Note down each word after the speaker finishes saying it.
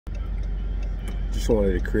just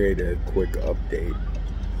wanted to create a quick update.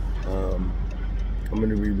 I'm going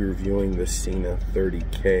to be reviewing the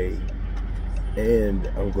Sena30k, and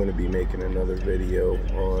I'm going to be making another video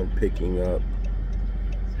on picking up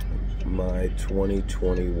my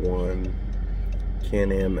 2021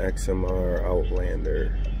 Can Am XMR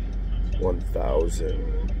Outlander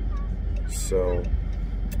 1000. So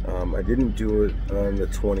I didn't do it on the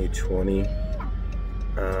 2020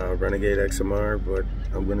 Renegade XMR, but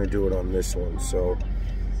I'm going to do it on this one. So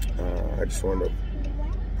I just wanted to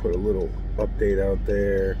put a little update out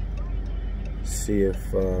there, see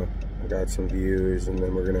if I got some views, and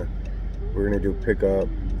then we're gonna do pickup,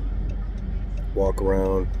 walk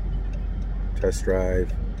around, test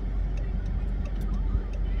drive.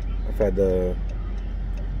 I've had the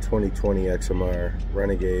 2020 XMR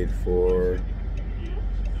Renegade for,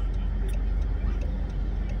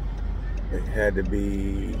 it had to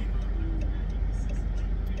be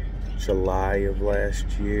July of last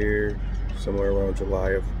year, somewhere around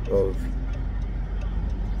July of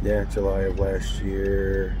last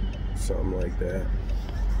year, something like that.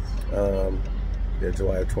 Yeah,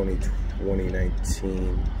 July of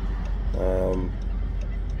 2019.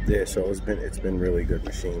 Yeah, so it's been really good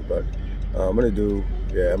machine. But I'm gonna do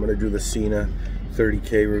the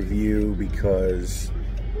Sena30k review because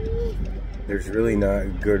there's really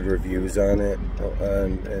not good reviews on it,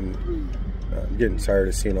 and I'm getting tired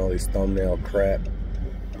of seeing all these thumbnail crap.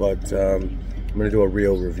 But I'm gonna do a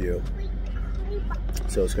real review,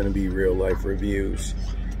 so it's gonna be real life reviews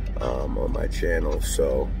on my channel.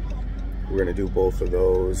 So we're gonna do both of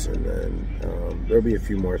those, and then there'll be a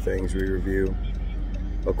few more things we review.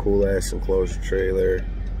 A cool ass enclosure trailer.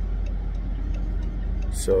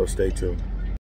 So stay tuned.